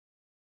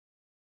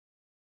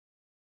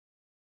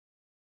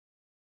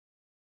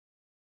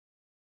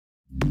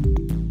In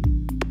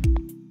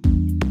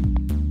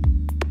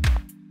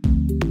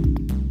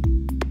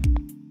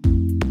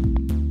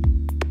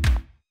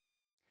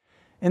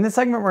this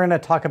segment, we're going to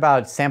talk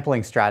about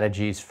sampling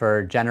strategies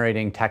for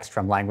generating text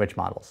from language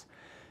models.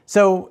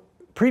 So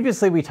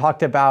previously, we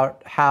talked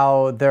about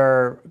how there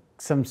are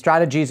some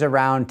strategies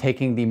around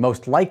taking the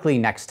most likely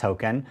next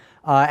token,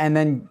 and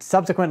then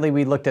subsequently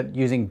we looked at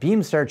using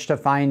beam search to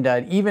find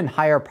an even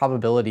higher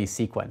probability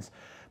sequence.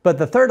 But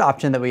the third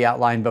option that we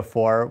outlined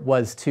before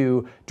was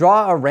to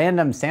draw a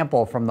random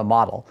sample from the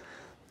model.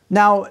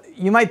 Now,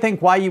 you might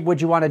think, why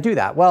would you want to do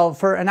that? Well,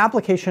 for an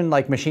application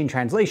like machine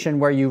translation,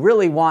 where you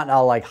really want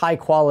a high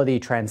quality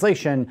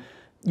translation,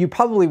 you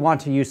probably want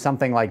to use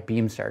something like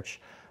beam search.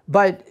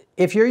 But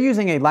if you're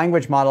using a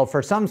language model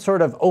for some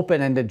sort of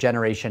open-ended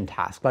generation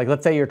task, like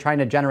let's say you're trying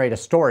to generate a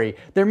story,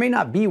 there may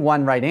not be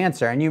one right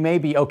answer, and you may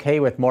be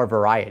okay with more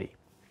variety.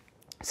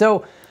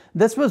 So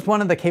this was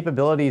one of the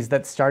capabilities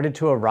that started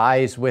to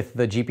arise with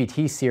the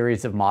GPT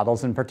series of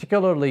models, and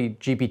particularly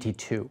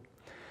GPT-2.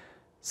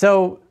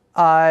 So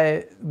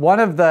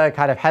one of the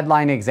kind of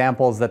headline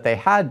examples that they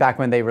had back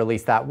when they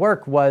released that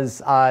work was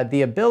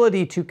the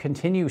ability to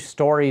continue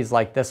stories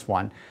like this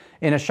one.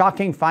 In a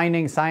shocking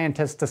finding,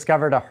 scientists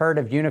discovered a herd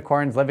of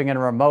unicorns living in a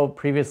remote,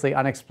 previously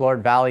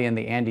unexplored valley in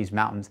the Andes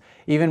Mountains.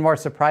 Even more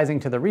surprising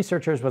to the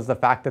researchers was the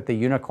fact that the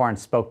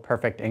unicorns spoke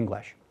perfect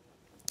English.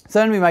 So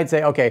then we might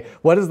say, okay,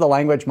 what does the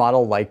language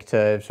model like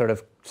to sort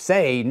of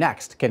say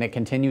next? Can it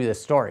continue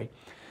this story?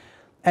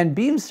 And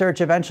beam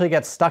search eventually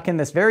gets stuck in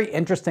this very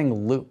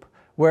interesting loop,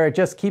 where it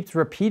just keeps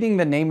repeating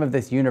the name of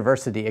this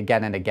university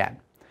again and again.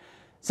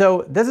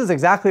 So this is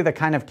exactly the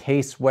kind of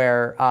case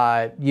where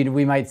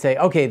we might say,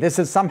 okay, this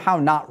is somehow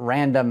not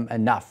random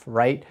enough,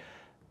 right?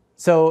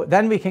 So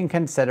then we can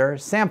consider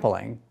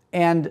sampling.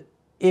 And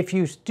if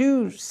you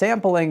do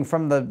sampling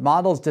from the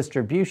model's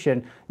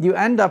distribution, you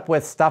end up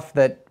with stuff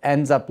that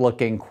ends up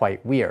looking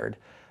quite weird.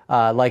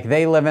 Like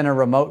they live in a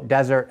remote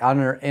desert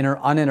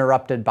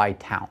uninterrupted by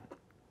town.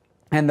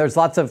 And there's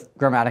lots of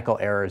grammatical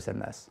errors in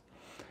this.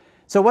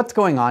 So what's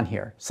going on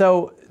here?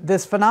 So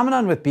this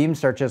phenomenon with beam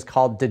search is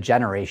called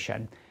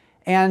degeneration.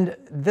 And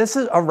this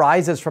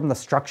arises from the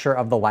structure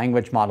of the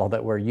language model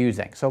that we're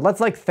using. So let's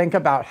think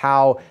about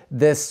how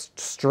this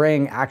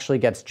string actually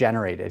gets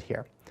generated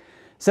here.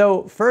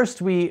 So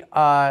first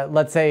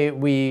let's say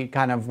we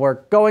kind of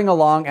were going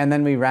along and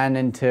then we ran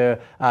into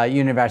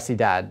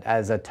Universidad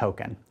as a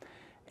token.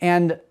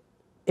 And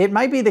it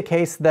might be the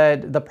case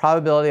that the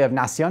probability of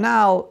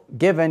Nacional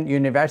given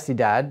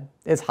Universidad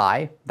is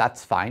high.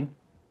 That's fine.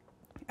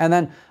 And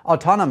then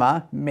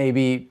Autónoma,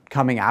 maybe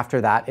coming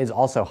after that, is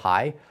also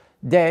high.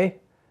 De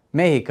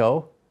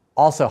Mexico,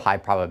 also high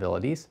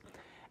probabilities.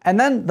 And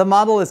then the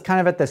model is kind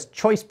of at this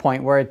choice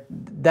point where it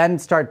then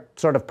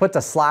sort of puts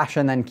a slash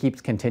and then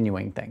keeps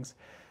continuing things.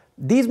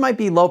 These might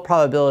be low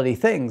probability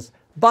things,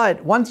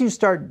 but once you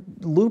start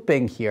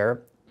looping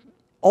here,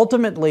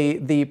 ultimately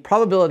the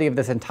probability of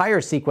this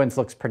entire sequence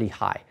looks pretty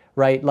high,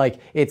 right? Like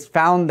it's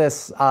found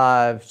this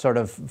sort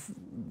of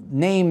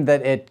name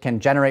that it can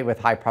generate with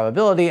high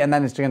probability, and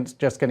then it's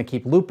just going to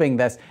keep looping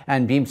this,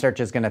 and beam search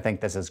is going to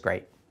think this is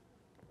great.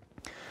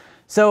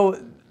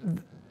 So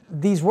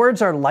these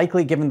words are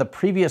likely given the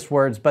previous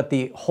words, but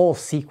the whole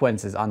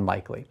sequence is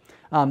unlikely.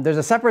 There's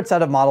a separate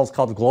set of models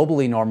called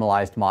globally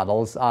normalized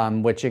models,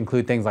 which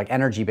include things like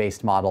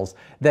energy-based models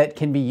that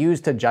can be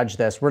used to judge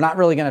this. We're not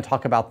really going to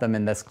talk about them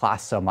in this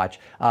class so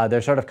much.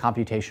 They're sort of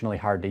computationally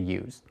hard to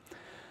use.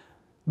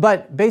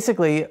 But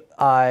basically,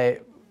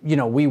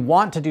 we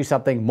want to do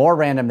something more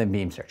random than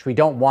beam search. We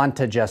don't want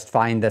to just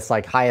find this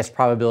highest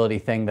probability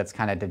thing that's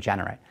kind of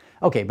degenerate.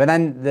 Okay, but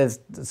then this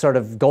sort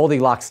of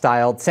Goldilocks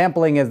style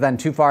sampling is then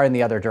too far in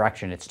the other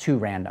direction. It's too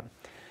random.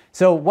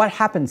 So what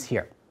happens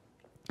here?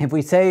 If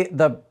we say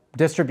the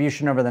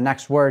distribution over the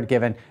next word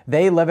given,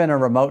 they live in a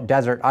remote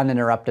desert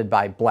uninterrupted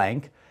by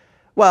blank,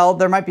 well,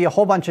 there might be a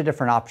whole bunch of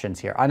different options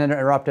here.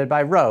 Uninterrupted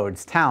by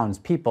roads, towns,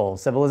 people,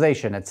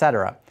 civilization,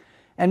 etc.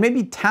 And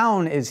maybe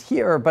town is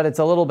here, but it's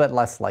a little bit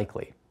less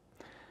likely.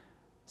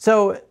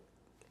 So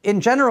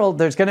in general,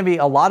 there's going to be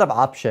a lot of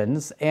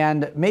options,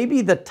 and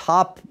maybe the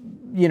top,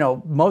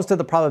 most of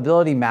the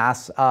probability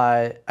mass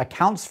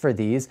accounts for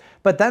these,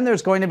 but then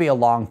there's going to be a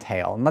long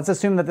tail. And let's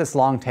assume that this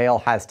long tail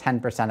has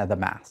 10% of the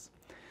mass.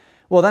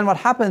 Well, then what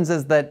happens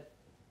is that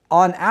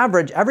on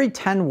average, every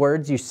 10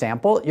 words you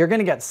sample, you're going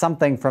to get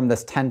something from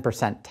this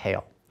 10%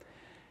 tail.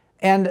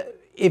 And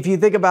if you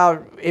think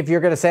about if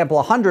you're going to sample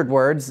 100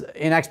 words,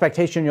 in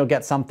expectation, you'll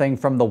get something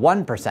from the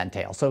 1%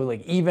 tail, so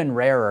even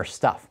rarer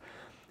stuff.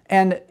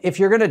 And if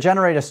you're going to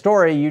generate a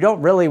story, you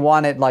don't really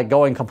want it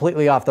going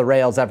completely off the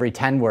rails every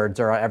 10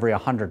 words or every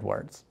 100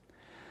 words.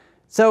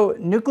 So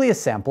nucleus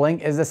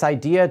sampling is this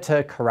idea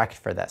to correct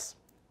for this.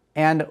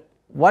 And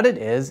what it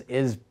is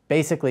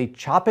basically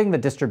chopping the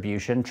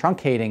distribution,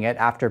 truncating it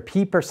after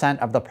p%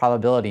 of the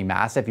probability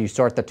mass if you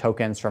sort the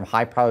tokens from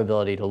high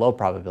probability to low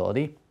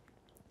probability.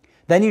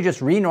 Then you just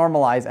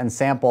renormalize and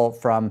sample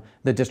from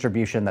the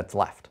distribution that's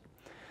left.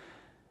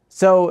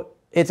 So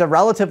it's a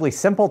relatively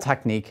simple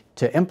technique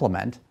to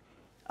implement.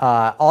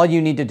 all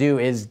you need to do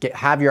is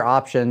have your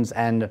options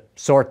and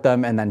sort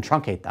them and then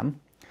truncate them.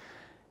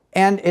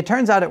 And it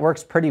turns out it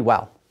works pretty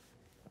well.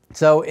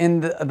 So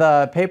in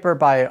the paper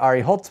by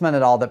Ari Holtzman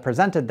et al. That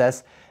presented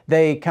this,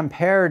 they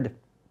compared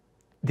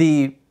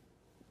the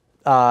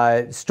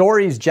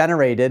stories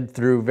generated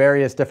through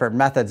various different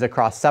methods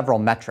across several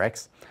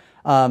metrics.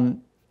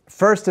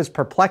 First is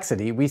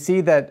perplexity. We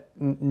see that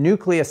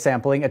nucleus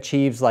sampling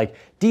achieves like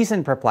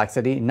decent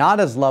perplexity, not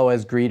as low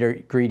as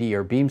greedy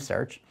or beam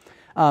search.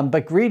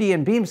 But greedy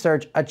and beam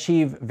search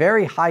achieve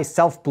very high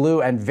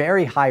self-blue and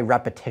very high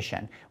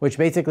repetition, which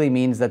basically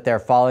means that they're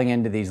falling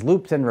into these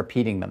loops and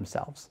repeating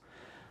themselves.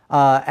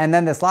 And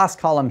then this last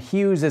column,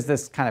 hues, is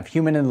this kind of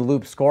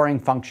human-in-the-loop scoring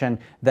function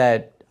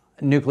that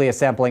nucleus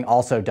sampling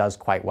also does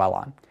quite well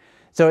on.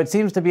 So it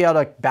seems to be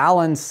able to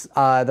balance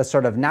the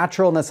sort of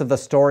naturalness of the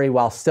story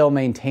while still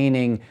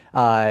maintaining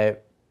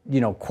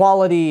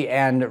quality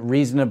and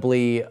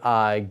reasonably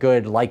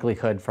good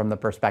likelihood from the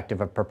perspective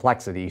of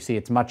perplexity. You see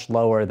it's much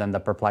lower than the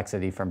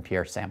perplexity from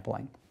pure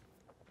sampling.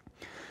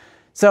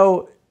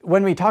 So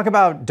when we talk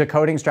about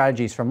decoding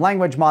strategies from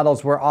language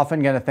models, we're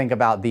often going to think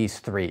about these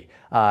three.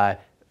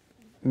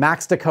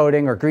 Max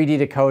decoding or greedy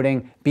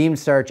decoding, beam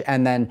search,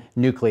 and then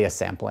nucleus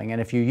sampling.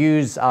 And if you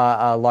use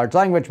a large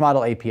language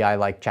model API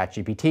like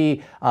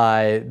ChatGPT,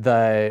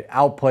 the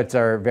outputs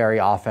are very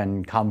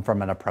often come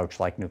from an approach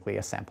like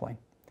nucleus sampling.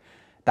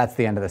 That's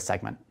the end of this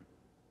segment.